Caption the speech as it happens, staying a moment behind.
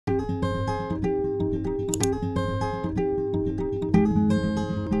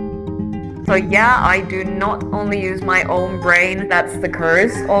So yeah, I do not only use my own brain. That's the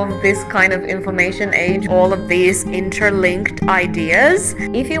curse of this kind of information age, all of these interlinked ideas.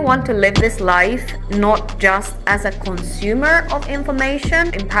 If you want to live this life not just as a consumer of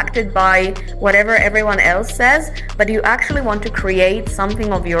information impacted by whatever everyone else says, but you actually want to create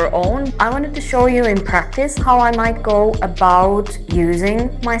something of your own, I wanted to show you in practice how I might go about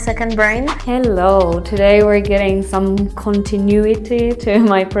using my second brain. Hello, today we're getting some continuity to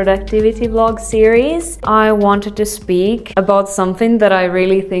my productivity vlog series. I wanted to speak about something that I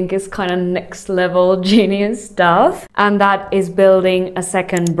really think is kind of next level genius stuff, and that is building a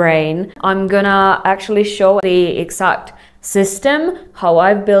second brain. I'm gonna actually show the exact system, how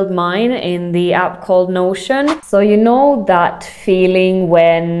I've built mine in the app called Notion. So you know that feeling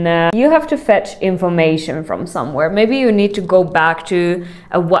when you have to fetch information from somewhere. Maybe you need to go back to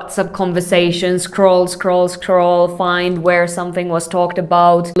a WhatsApp conversation, scroll, find where something was talked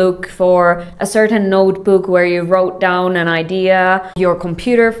about, look for a certain notebook where you wrote down an idea. Your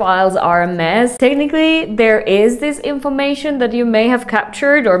computer files are a mess. Technically, there is this information that you may have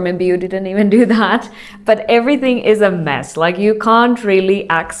captured, or maybe you didn't even do that, but everything is a mess. Like, you can't really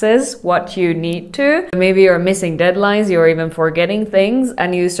access what you need to. Maybe you're missing deadlines, you're even forgetting things,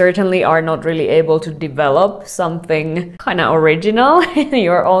 and you certainly are not really able to develop something kind of original in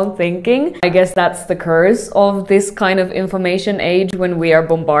your own thinking. I guess that's the curse of this kind of information age, when we are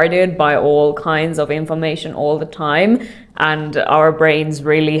bombarded by all kinds of information all the time, and our brains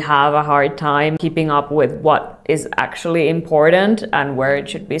really have a hard time keeping up with what is actually important and where it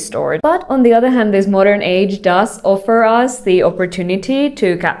should be stored. But on the other hand, this modern age does offer us the opportunity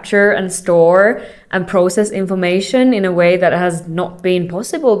to capture and store and process information in a way that has not been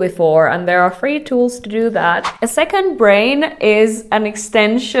possible before, and there are free tools to do that. A second brain is an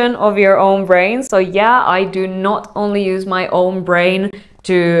extension of your own brain. So yeah, I do not only use my own brain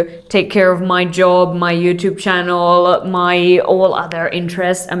to take care of my job, my YouTube channel, my all other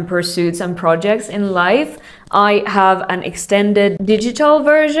interests and pursuits and projects in life. I have an extended digital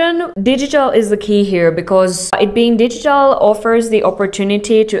version. Digital is the key here, because it being digital offers the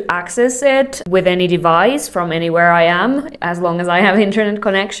opportunity to access it with any device from anywhere I am, as long as I have internet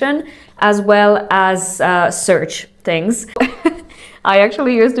connection, as well as search things. I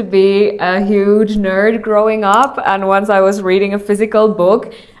actually used to be a huge nerd growing up, and once I was reading a physical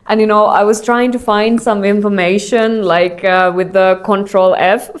book, and you know, I was trying to find some information like with the Control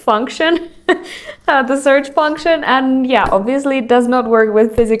F function, the search function, and yeah, obviously it does not work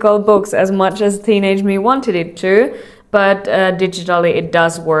with physical books as much as teenage me wanted it to. But digitally it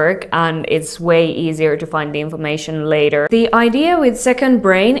does work, and it's way easier to find the information later. The idea with second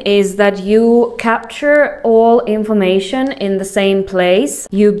brain is that you capture all information in the same place.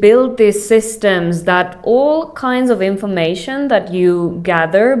 You build these systems that all kinds of information that you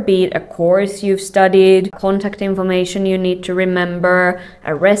gather, be it a course you've studied, contact information you need to remember,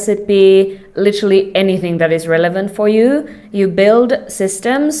 a recipe, literally anything that is relevant for you. You build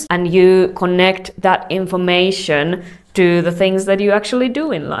systems and you connect that information to the things that you actually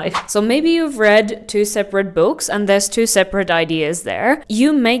do in life. So maybe you've read two separate books and there's two separate ideas there.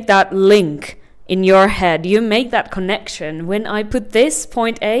 You make that link in your head. You make that connection. When I put this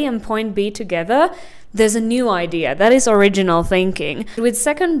point A and point B together, there's a new idea. That is original thinking. With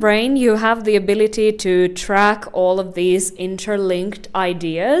second brain, you have the ability to track all of these interlinked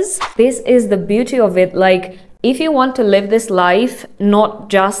ideas. This is the beauty of it. Like, if you want to live this life not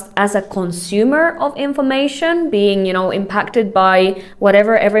just as a consumer of information, being, you know, impacted by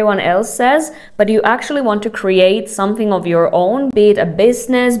whatever everyone else says, but you actually want to create something of your own, be it a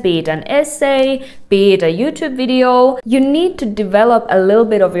business, be it an essay, be it a YouTube video, you need to develop a little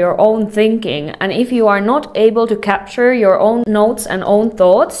bit of your own thinking. And if you are not able to capture your own notes and own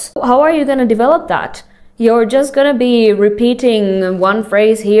thoughts, how are you going to develop that? You're just gonna be repeating one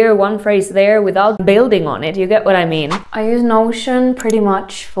phrase here, one phrase there without building on it. You get what I mean? I use Notion pretty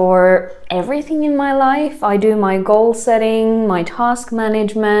much for everything in my life. I do my goal setting, my task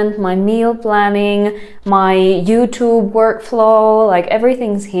management, my meal planning, my YouTube workflow, like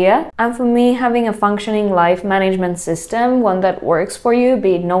everything's here. And for me, having a functioning life management system, one that works for you,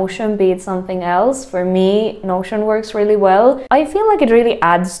 be it Notion, be it something else, for me, Notion works really well. I feel like it really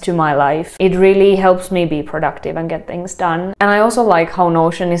adds to my life. It really helps me be productive and get things done. And I also like how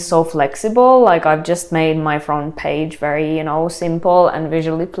Notion is so flexible. Like, I've just made my front page very, you know, simple and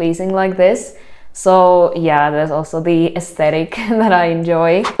visually pleasing like this. So yeah, there's also the aesthetic that I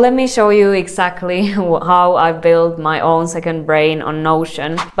enjoy. Let me show you exactly how I built my own second brain on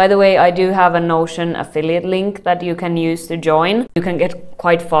Notion. By the way, I do have a Notion affiliate link that you can use to join. You can get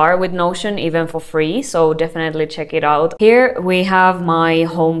quite far with Notion even for free, so definitely check it out. Here we have my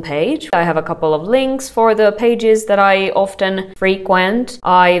homepage. I have a couple of links for the pages that I often frequent.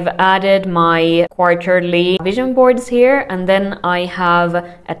 I've added my quarterly vision boards here, and then I have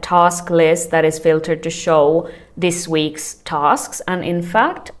a task list that is filtered to show this week's tasks. And in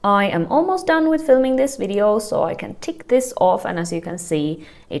fact, I am almost done with filming this video, so I can tick this off, and as you can see,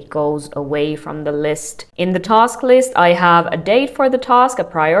 it goes away from the list. In the task list, I have a date for the task, a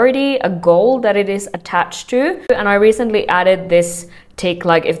priority, a goal that it is attached to, and I recently added this tick,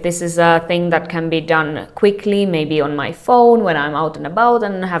 like if this is a thing that can be done quickly, maybe on my phone when I'm out and about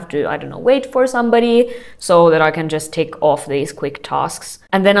and have to, I don't know, wait for somebody, so that I can just tick off these quick tasks.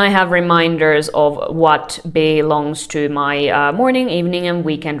 And then I have reminders of what belongs to my morning, evening and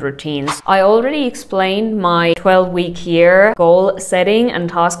weekend routines. I already explained my 12-week year goal setting and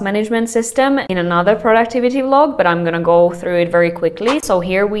task management system in another productivity vlog, but I'm gonna go through it very quickly. So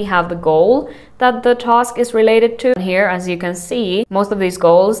here we have the goal that the task is related to. Here, as you can see, most of these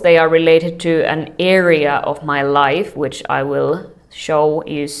goals, they are related to an area of my life, which I will show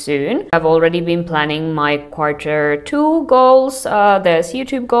you soon. I've already been planning my Q2 goals. There's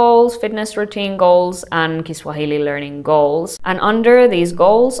YouTube goals, fitness routine goals, and Kiswahili learning goals. And under these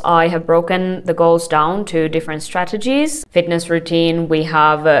goals, I have broken the goals down to different strategies. Fitness routine, we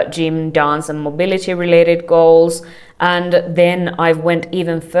have gym, dance, and mobility related goals. And then I went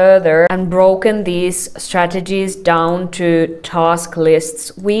even further and broken these strategies down to task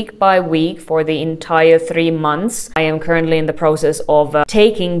lists week by week for the entire 3 months. I am currently in the process of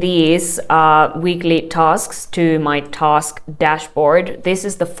taking these weekly tasks to my task dashboard. This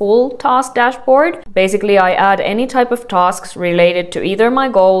is the full task dashboard. Basically, I add any type of tasks related to either my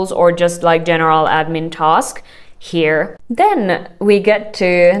goals or just like general admin task here. Then we get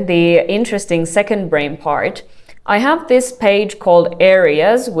to the interesting second brain part. I have this page called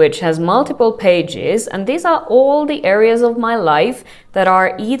Areas, which has multiple pages, and these are all the areas of my life that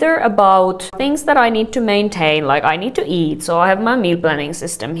are either about things that I need to maintain, like I need to eat, so I have my meal planning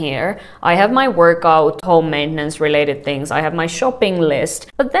system here. I have my workout, home maintenance related things. I have my shopping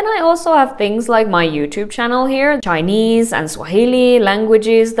list. But then I also have things like my YouTube channel here, Chinese and Swahili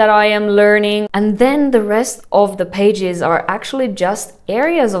languages that I am learning. And then the rest of the pages are actually just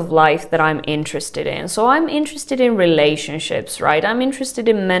areas of life that I'm interested in. So I'm interested in relationships, right? I'm interested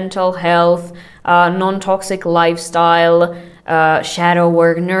in mental health, non-toxic lifestyle, shadow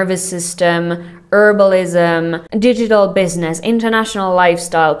work, nervous system, herbalism, digital business, international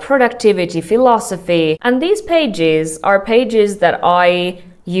lifestyle, productivity, philosophy. And these pages are pages that I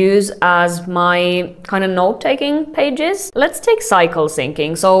use as my kind of note-taking pages. Let's take cycle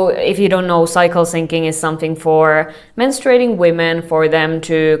syncing. So if you don't know, cycle syncing is something for menstruating women, for them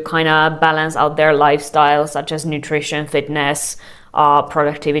to kind of balance out their lifestyle, such as nutrition, fitness,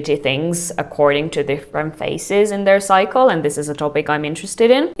 productivity things according to different phases in their cycle, and this is a topic I'm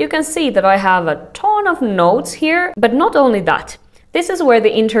interested in. You can see that I have a ton of notes here, but not only that. This is where the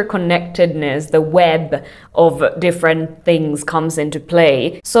interconnectedness, the web of different things comes into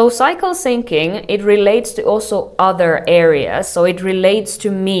play. So cycle syncing, it relates to also other areas. So it relates to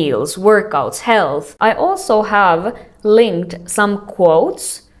meals, workouts, health. I also have linked some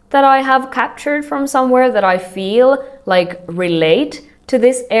quotes that I have captured from somewhere that I feel like relate to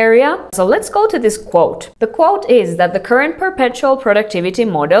this area. So let's go to this quote. The quote is that the current perpetual productivity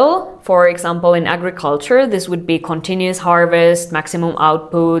model, for example, in agriculture, this would be continuous harvest, maximum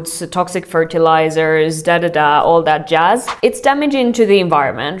outputs, toxic fertilizers, all that jazz. It's damaging to the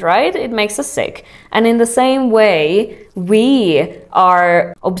environment, right? It makes us sick. And in the same way, we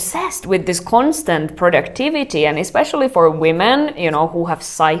are obsessed with this constant productivity, and especially for women, you know, who have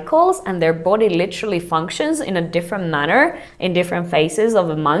cycles and their body literally functions in a different manner in different phases of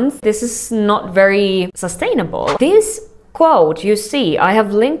a month. This is not very sustainable. This quote, you see, I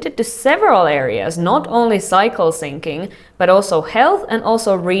have linked it to several areas, not only cycle syncing, but also health and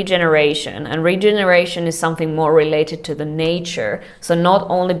also regeneration. And regeneration is something more related to the nature. So not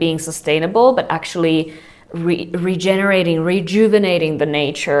only being sustainable, but actually regenerating, rejuvenating the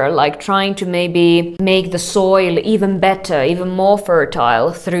nature, like trying to maybe make the soil even better, even more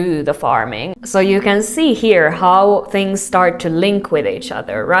fertile through the farming. So you can see here how things start to link with each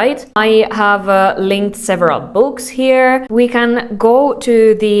other, right? I have linked several books here. We can go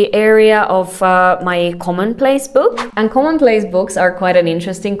to the area of my commonplace book. And commonplace books are quite an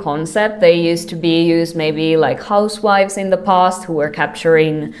interesting concept. They used to be used maybe like housewives in the past who were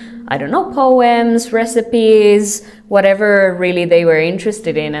capturing, I don't know, poems, recipes, whatever really they were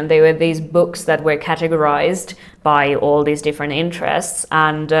interested in. And they were these books that were categorized by all these different interests.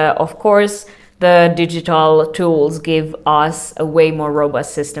 And of course, the digital tools give us a way more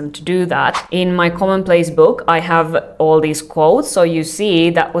robust system to do that. In my commonplace book, I have all these quotes. So you see,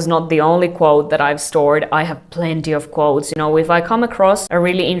 that was not the only quote that I've stored. I have plenty of quotes. You know, if I come across a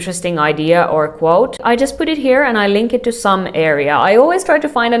really interesting idea or quote, I just put it here and I link it to some area. I always try to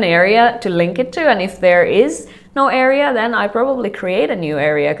find an area to link it to. And if there is no area, then I probably create a new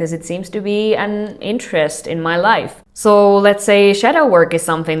area because it seems to be an interest in my life. So let's say shadow work is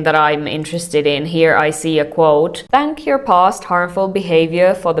something that I'm interested in. Here I see a quote: "Thank your past harmful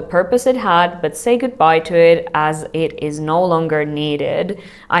behavior for the purpose it had, but say goodbye to it as it is no longer needed."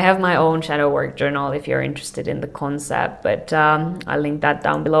 I have my own shadow work journal if you're interested in the concept, but I'll link that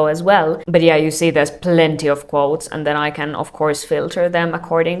down below as well. But yeah, you see there's plenty of quotes, and then I can of course filter them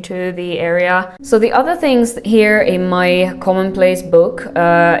according to the area. So the other things here in my commonplace book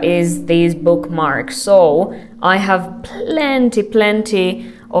is these bookmarks. So I have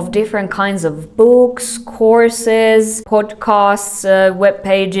plenty of different kinds of books, courses, podcasts, web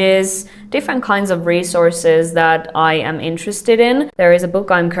pages, different kinds of resources that I am interested in. There is a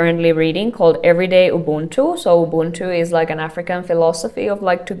book I'm currently reading called Everyday Ubuntu. So Ubuntu is like an African philosophy of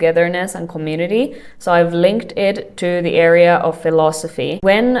like togetherness and community. So I've linked it to the area of philosophy.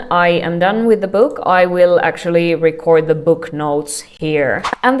 When I am done with the book, I will actually record the book notes here.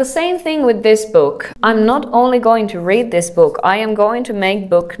 And the same thing with this book. I'm not only going to read this book, I am going to make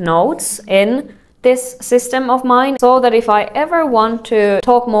book notes in this system of mine, so that if I ever want to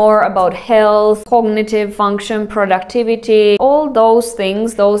talk more about health, cognitive function, productivity, all those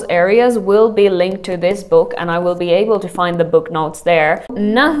things, those areas will be linked to this book, and I will be able to find the book notes there.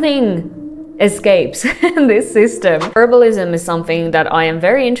 Nothing escapes this system. Herbalism is something that I am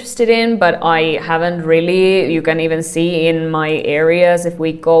very interested in, but I haven't really, you can even see in my areas, if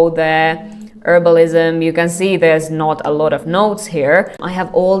we go there, herbalism, you can see there's not a lot of notes here. I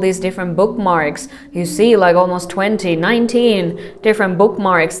have all these different bookmarks. You see like almost 20, 19 different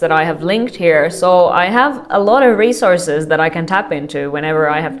bookmarks that I have linked here. So I have a lot of resources that I can tap into whenever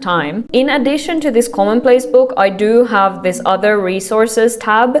I have time. In addition to this commonplace book, I do have this other resources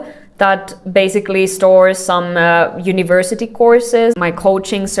tab that basically stores some university courses, my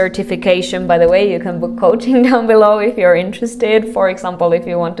coaching certification. By the way, you can book coaching down below if you're interested. For example, if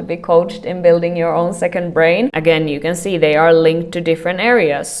you want to be coached in building your own second brain. Again, you can see they are linked to different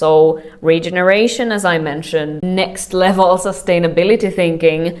areas. So regeneration, as I mentioned, next level sustainability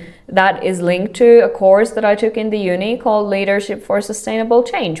thinking, that is linked to a course that I took in the uni called Leadership for Sustainable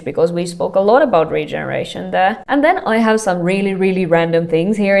Change, because we spoke a lot about regeneration there. And then I have some really random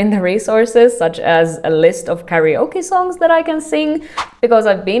things here in the resources, such as a list of karaoke songs that I can sing, because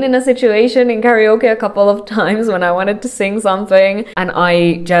I've been in a situation in karaoke a couple of times when I wanted to sing something and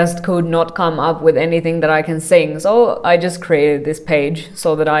I just could not come up with anything that I can sing. So I just created this page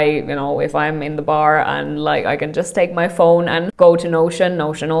so that I, you know, if I'm in the bar and like I can just take my phone and go to Notion.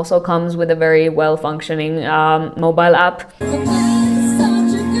 Notion also comes with a very well-functioning mobile app.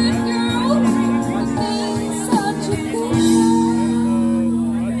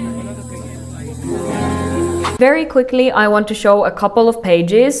 Very quickly, I want to show a couple of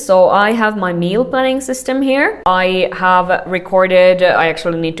pages. So I have my meal planning system here. I have recorded, I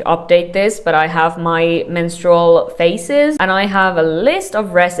actually need to update this, but I have my menstrual phases and I have a list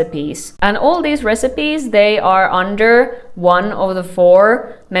of recipes. And all these recipes, they are under one of the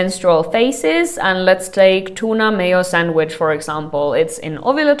 4 menstrual phases. And let's take tuna mayo sandwich, for example. It's in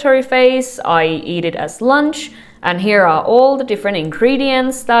ovulatory phase. I eat it as lunch. And here are all the different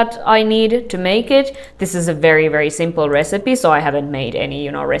ingredients that I need to make it. This is a very simple recipe, so I haven't made any,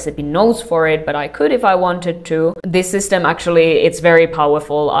 you know, recipe notes for it, but I could if I wanted to. This system actually, it's very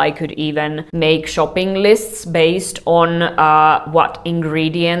powerful. I could even make shopping lists based on what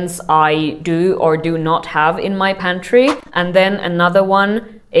ingredients I do or do not have in my pantry. And then another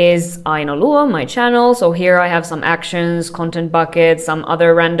one is theainoluo, my channel. So here I have some actions, content buckets, some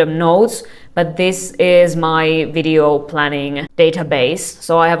other random notes. but this is my video planning database.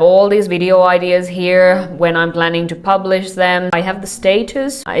 So I have all these video ideas here when I'm planning to publish them. I have the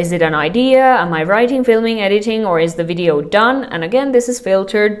status. Is it an idea? Am I writing, filming, editing, or is the video done? And again, this is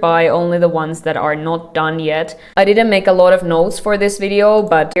filtered by only the ones that are not done yet. I didn't make a lot of notes for this video,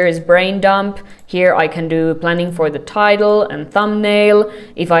 but here is brain dump. Here I can do planning for the title and thumbnail.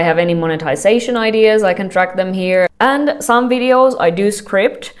 If I have any monetization ideas, I can track them here. And some videos I do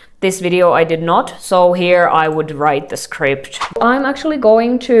script. This video I did not, so here I would write the script. I'm actually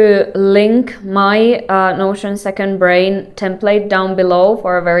going to link my Notion Second Brain template down below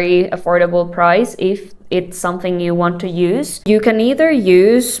for a very affordable price if it's something you want to use. You can either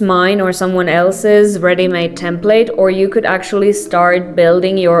use mine or someone else's ready-made template, or you could actually start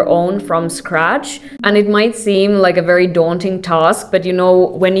building your own from scratch. And it might seem like a very daunting task, but you know,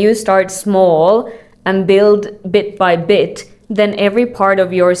 when you start small and build bit by bit, then every part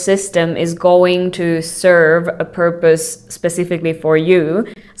of your system is going to serve a purpose specifically for you.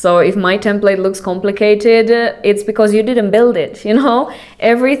 So if my template looks complicated, it's because you didn't build it, you know?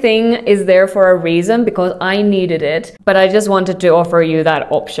 Everything is there for a reason because I needed it, but I just wanted to offer you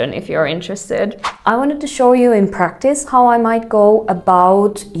that option if you're interested. I wanted to show you in practice how I might go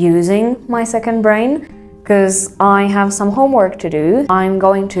about using my second brain, because I have some homework to do. I'm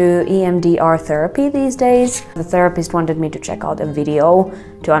going to EMDR therapy these days. The therapist wanted me to check out a video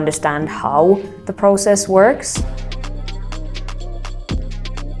to understand how the process works.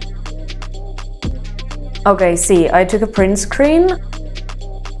 Okay, see, I took a print screen.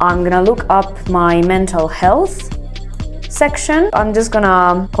 I'm gonna look up my mental health section. I'm just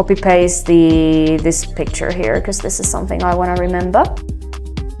gonna copy paste this picture here because this is something I wanna remember.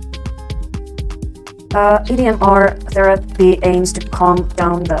 EMDR therapy aims to calm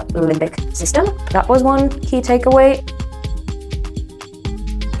down the limbic system. That was one key takeaway.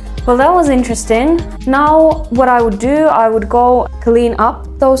 Well, that was interesting. Now what I would do, I would go clean up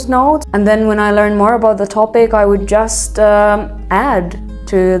those notes, and then when I learn more about the topic, I would just add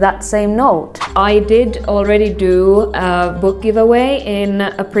to that same note. I did already do a book giveaway in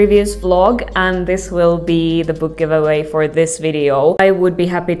a previous vlog, and this will be the book giveaway for this video. I would be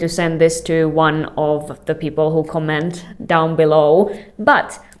happy to send this to one of the people who comment down below,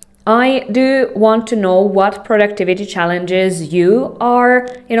 but I do want to know what productivity challenges you are,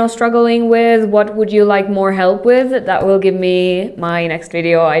 struggling with. What would you like more help with? That will give me my next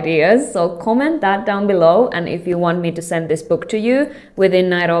video ideas. So comment that down below, and if you want me to send this book to you within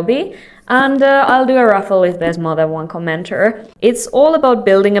Nairobi, and I'll do a raffle if there's more than one commenter. It's all about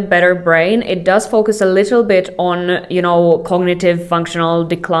building a better brain. It does focus a little bit on, cognitive functional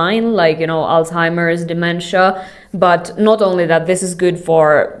decline, like, Alzheimer's, dementia. But not only that, this is good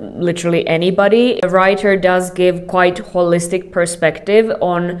for literally anybody. The writer does give quite holistic perspective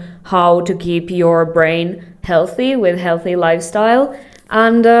on how to keep your brain healthy with healthy lifestyle.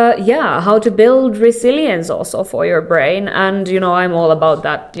 And how to build resilience also for your brain. And, I'm all about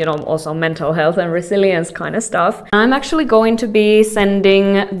that, also mental health and resilience kind of stuff. I'm actually going to be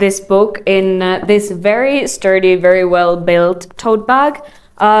sending this book in this very sturdy, very well built tote bag.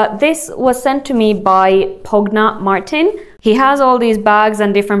 This was sent to me by Pogna Martin. He has all these bags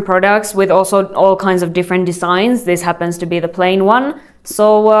and different products with also all kinds of different designs. This happens to be the plain one.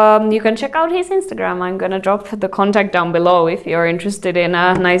 So you can check out his Instagram. I'm gonna drop the contact down below if you're interested in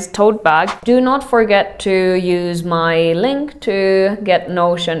a nice tote bag. Do not forget to use my link to get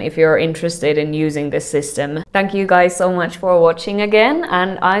Notion if you're interested in using this system. Thank you guys so much for watching again,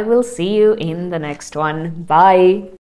 and I will see you in the next one. Bye!